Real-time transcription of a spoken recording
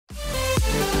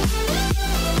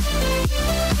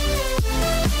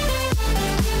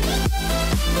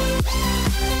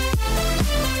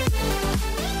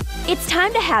It's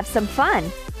time to have some fun.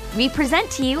 We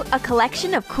present to you a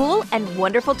collection of cool and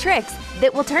wonderful tricks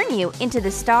that will turn you into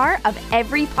the star of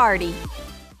every party.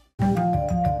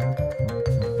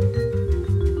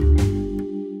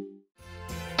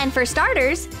 And for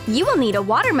starters, you will need a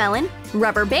watermelon,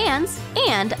 rubber bands,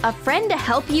 and a friend to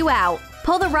help you out.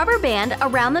 Pull the rubber band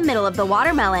around the middle of the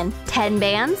watermelon. 10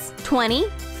 bands, 20,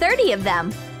 30 of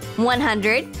them.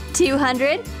 100,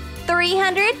 200,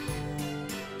 300.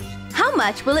 How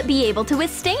much will it be able to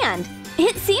withstand?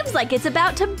 It seems like it's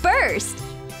about to burst.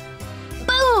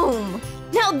 Boom!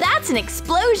 Now that's an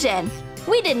explosion!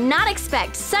 We did not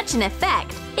expect such an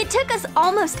effect. It took us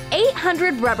almost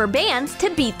 800 rubber bands to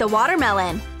beat the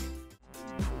watermelon.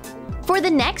 For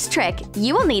the next trick,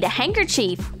 you will need a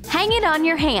handkerchief. Hang it on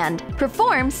your hand,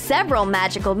 perform several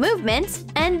magical movements,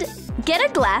 and get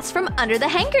a glass from under the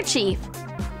handkerchief.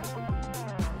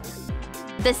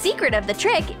 The secret of the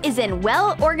trick is in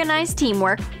well-organized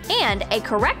teamwork and a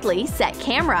correctly set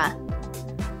camera.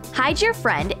 Hide your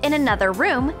friend in another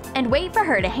room and wait for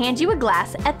her to hand you a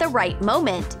glass at the right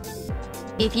moment.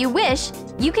 If you wish,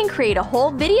 you can create a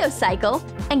whole video cycle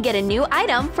and get a new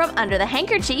item from under the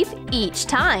handkerchief each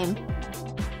time.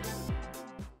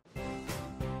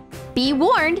 Be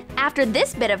warned, after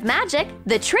this bit of magic,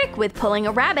 the trick with pulling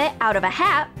a rabbit out of a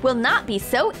hat will not be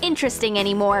so interesting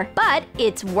anymore, but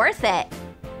it's worth it.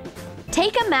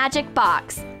 Take a magic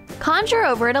box, conjure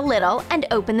over it a little and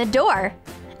open the door.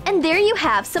 And there you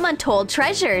have some untold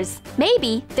treasures.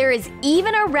 Maybe there is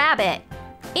even a rabbit.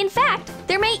 In fact,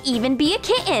 there may even be a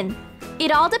kitten. It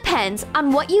all depends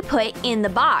on what you put in the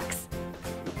box.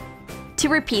 To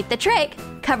repeat the trick,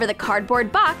 cover the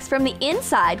cardboard box from the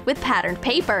inside with patterned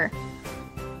paper.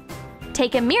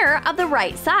 Take a mirror of the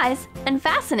right size and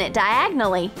fasten it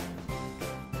diagonally.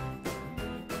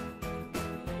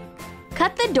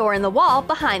 Cut the door in the wall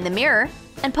behind the mirror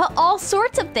and put all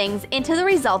sorts of things into the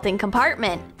resulting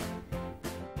compartment.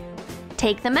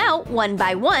 Take them out one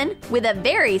by one with a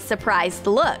very surprised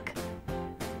look.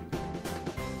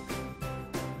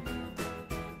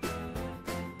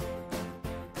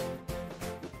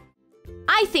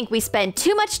 I think we spend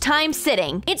too much time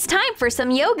sitting. It's time for some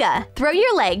yoga. Throw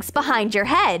your legs behind your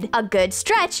head. A good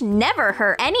stretch never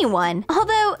hurt anyone.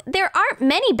 Although there aren't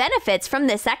many benefits from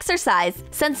this exercise,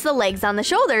 since the legs on the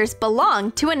shoulders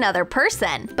belong to another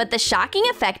person. But the shocking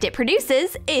effect it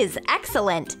produces is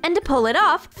excellent. And to pull it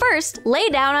off, first lay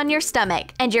down on your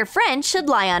stomach, and your friend should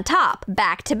lie on top,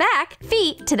 back to back,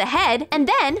 feet to the head, and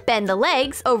then bend the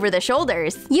legs over the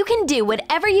shoulders. You can do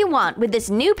whatever you want with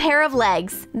this new pair of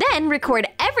legs. Then record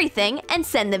everything and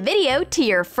send the video to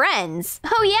your friends.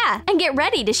 Oh yeah, and get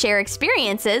ready to share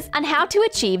experiences on how to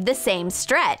achieve the same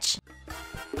stretch.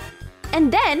 And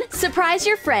then surprise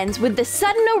your friends with the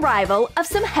sudden arrival of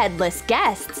some headless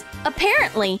guests.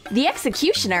 Apparently, the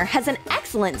executioner has an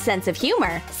excellent sense of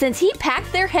humor, since he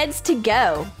packed their heads to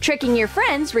go. Tricking your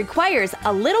friends requires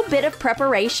a little bit of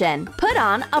preparation. Put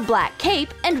on a black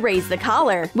cape and raise the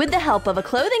collar. With the help of a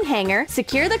clothing hanger,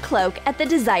 secure the cloak at the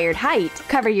desired height.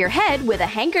 Cover your head with a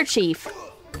handkerchief.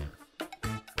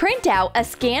 Print out a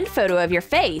scanned photo of your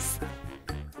face.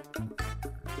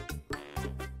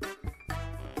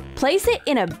 Place it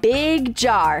in a big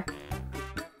jar.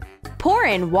 Pour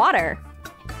in water.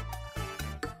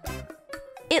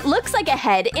 It looks like a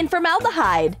head in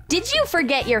formaldehyde. Did you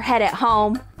forget your head at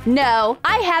home? No,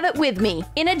 I have it with me,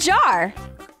 in a jar.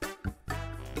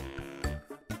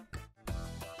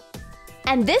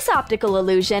 And this optical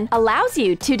illusion allows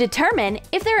you to determine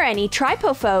if there are any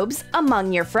trypophobes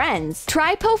among your friends.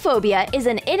 Trypophobia is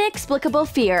an inexplicable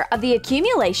fear of the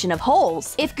accumulation of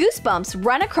holes. If goosebumps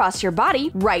run across your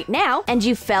body right now and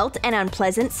you felt an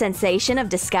unpleasant sensation of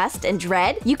disgust and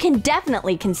dread, you can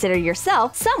definitely consider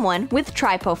yourself someone with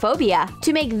trypophobia.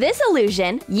 To make this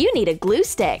illusion, you need a glue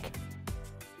stick.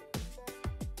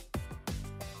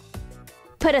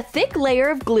 Put a thick layer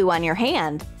of glue on your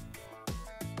hand.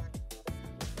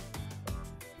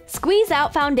 Squeeze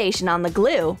out foundation on the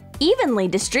glue. Evenly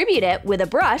distribute it with a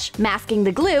brush, masking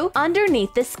the glue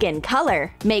underneath the skin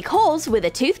color. Make holes with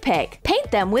a toothpick. Paint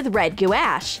them with red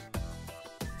gouache.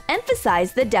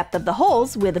 Emphasize the depth of the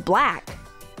holes with black.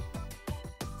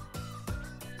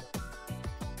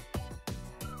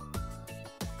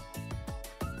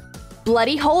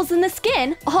 Bloody holes in the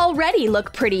skin already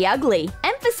look pretty ugly.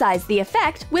 Emphasize the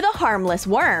effect with a harmless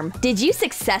worm. Did you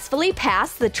successfully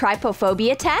pass the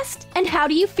trypophobia test? And how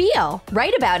do you feel?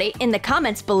 Write about it in the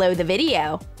comments below the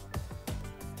video.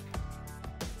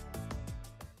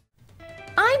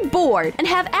 I'm I'm bored and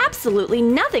have absolutely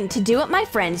nothing to do at my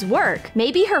friend's work.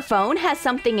 Maybe her phone has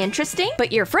something interesting,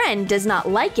 but your friend does not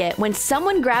like it when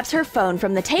someone grabs her phone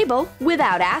from the table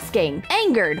without asking.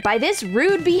 Angered by this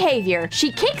rude behavior,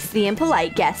 she kicks the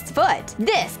impolite guest's foot.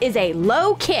 This is a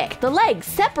low kick. The leg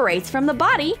separates from the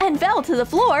body and fell to the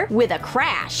floor with a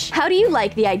crash. How do you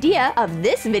like the idea of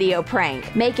this video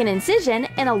prank? Make an incision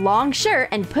in a long shirt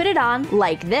and put it on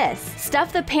like this.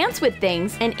 Stuff the pants with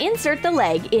things and insert the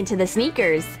leg into the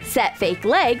sneakers. Set fake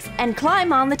legs and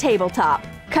climb on the tabletop.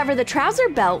 Cover the trouser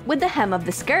belt with the hem of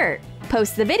the skirt.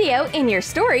 Post the video in your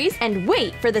stories and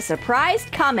wait for the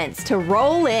surprised comments to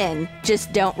roll in.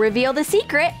 Just don't reveal the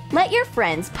secret. Let your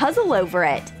friends puzzle over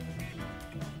it.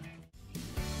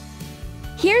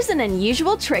 Here's an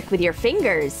unusual trick with your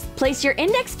fingers. Place your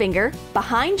index finger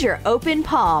behind your open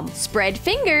palm. Spread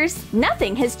fingers.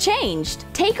 Nothing has changed.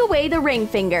 Take away the ring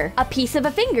finger. A piece of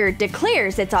a finger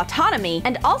declares its autonomy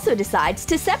and also decides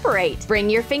to separate.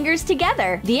 Bring your fingers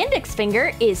together. The index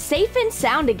finger is safe and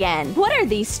sound again. What are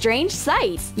these strange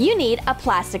sights? You need a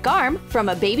plastic arm from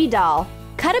a baby doll.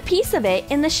 Cut a piece of it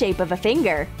in the shape of a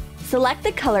finger. Select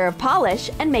the color of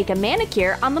polish and make a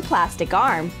manicure on the plastic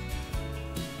arm.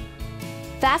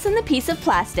 Fasten the piece of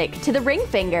plastic to the ring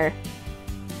finger.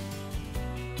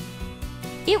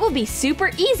 It will be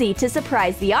super easy to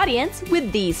surprise the audience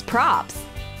with these props.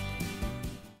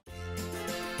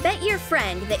 Bet your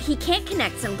friend that he can't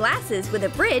connect some glasses with a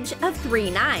bridge of 3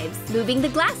 knives. Moving the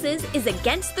glasses is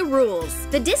against the rules.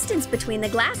 The distance between the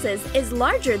glasses is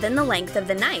larger than the length of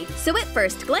the knife, so at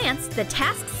first glance, the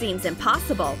task seems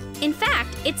impossible. In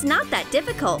fact, it's not that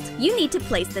difficult. You need to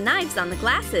place the knives on the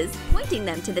glasses, pointing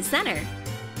them to the center.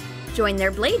 Join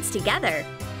their blades together.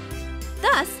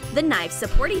 Thus, the knives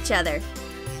support each other.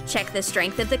 Check the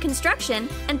strength of the construction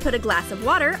and put a glass of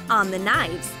water on the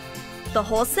knives. The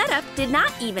whole setup did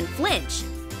not even flinch.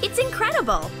 It's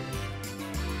incredible!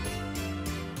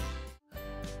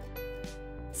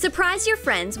 Surprise your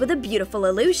friends with a beautiful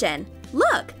illusion.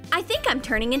 Look, I think I'm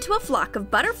turning into a flock of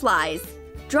butterflies.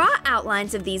 Draw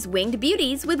outlines of these winged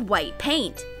beauties with white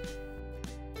paint.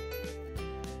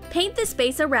 Paint the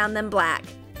space around them black.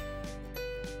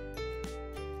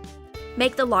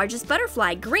 Make the largest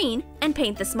butterfly green and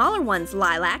paint the smaller ones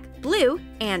lilac, blue,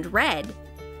 and red.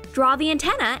 Draw the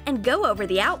antenna and go over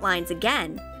the outlines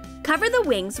again. Cover the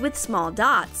wings with small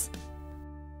dots.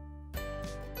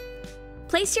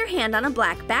 Place your hand on a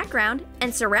black background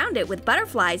and surround it with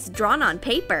butterflies drawn on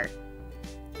paper.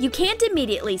 You can't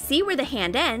immediately see where the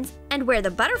hand ends and where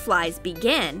the butterflies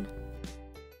begin.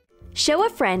 Show a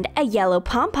friend a yellow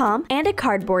pom-pom and a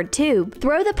cardboard tube.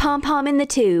 Throw the pom-pom in the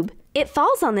tube. It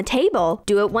falls on the table.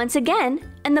 Do it once again,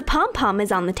 and the pom-pom is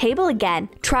on the table again.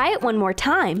 Try it one more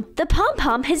time. The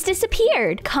pom-pom has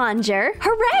disappeared. Conjure!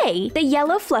 Hooray! The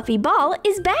yellow fluffy ball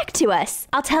is back to us.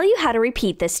 I'll tell you how to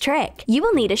repeat this trick. You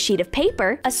will need a sheet of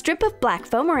paper, a strip of black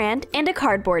foamerand, and a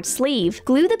cardboard sleeve.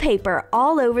 Glue the paper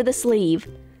all over the sleeve.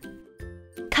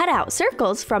 Cut out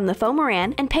circles from the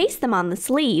foamerand and paste them on the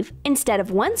sleeve. Instead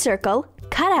of one circle,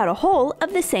 cut out a hole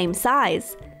of the same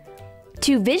size.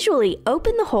 To visually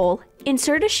open the hole,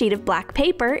 insert a sheet of black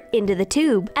paper into the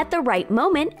tube. At the right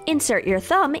moment, insert your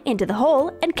thumb into the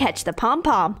hole and catch the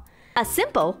pom-pom. A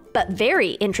simple but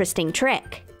very interesting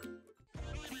trick.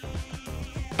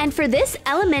 And for this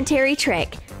elementary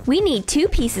trick, we need 2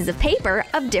 pieces of paper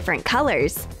of different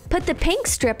colors. Put the pink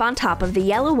strip on top of the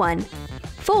yellow one.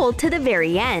 Fold to the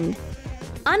very end.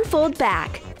 Unfold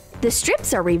back. The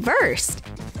strips are reversed.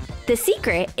 The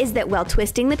secret is that while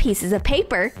twisting the pieces of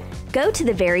paper, go to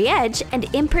the very edge and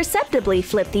imperceptibly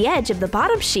flip the edge of the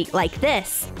bottom sheet like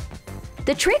this.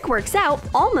 The trick works out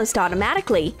almost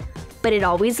automatically, but it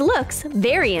always looks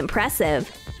very impressive.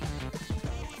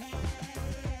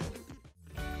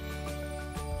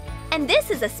 And this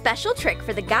is a special trick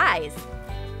for the guys.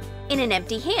 In an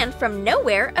empty hand from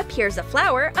nowhere appears a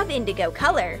flower of indigo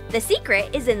color. The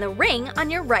secret is in the ring on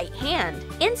your right hand.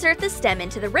 Insert the stem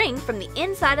into the ring from the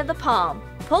inside of the palm.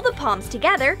 Pull the palms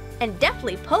together and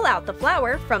deftly pull out the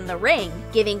flower from the ring.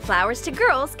 Giving flowers to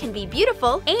girls can be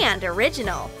beautiful and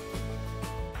original.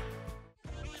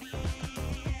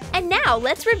 And now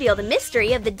let's reveal the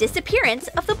mystery of the disappearance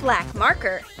of the black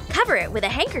marker. Cover it with a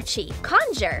handkerchief.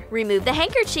 Conjure. Remove the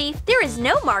handkerchief. There is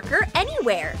no marker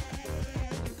anywhere.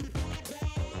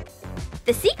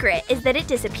 The secret is that it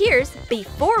disappears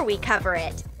before we cover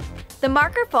it. The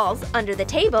marker falls under the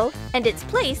table and its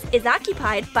place is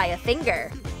occupied by a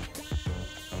finger.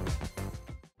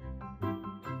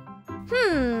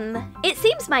 It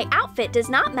seems my outfit does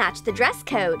not match the dress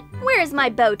code. Where is my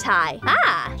bow tie?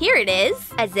 Ah, here it is.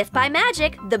 As if by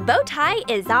magic, the bow tie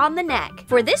is on the neck.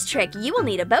 For this trick, you will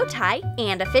need a bow tie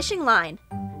and a fishing line.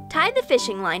 Tie the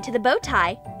fishing line to the bow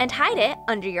tie and hide it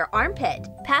under your armpit.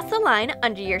 Pass the line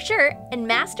under your shirt and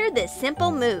master this simple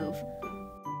move.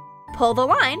 Pull the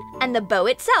line and the bow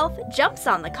itself jumps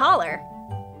on the collar.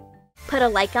 Put a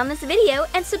like on this video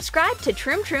and subscribe to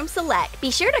Troom Select.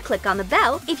 Be sure to click on the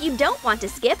bell if you don't want to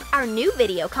skip our new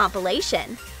video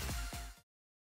compilation.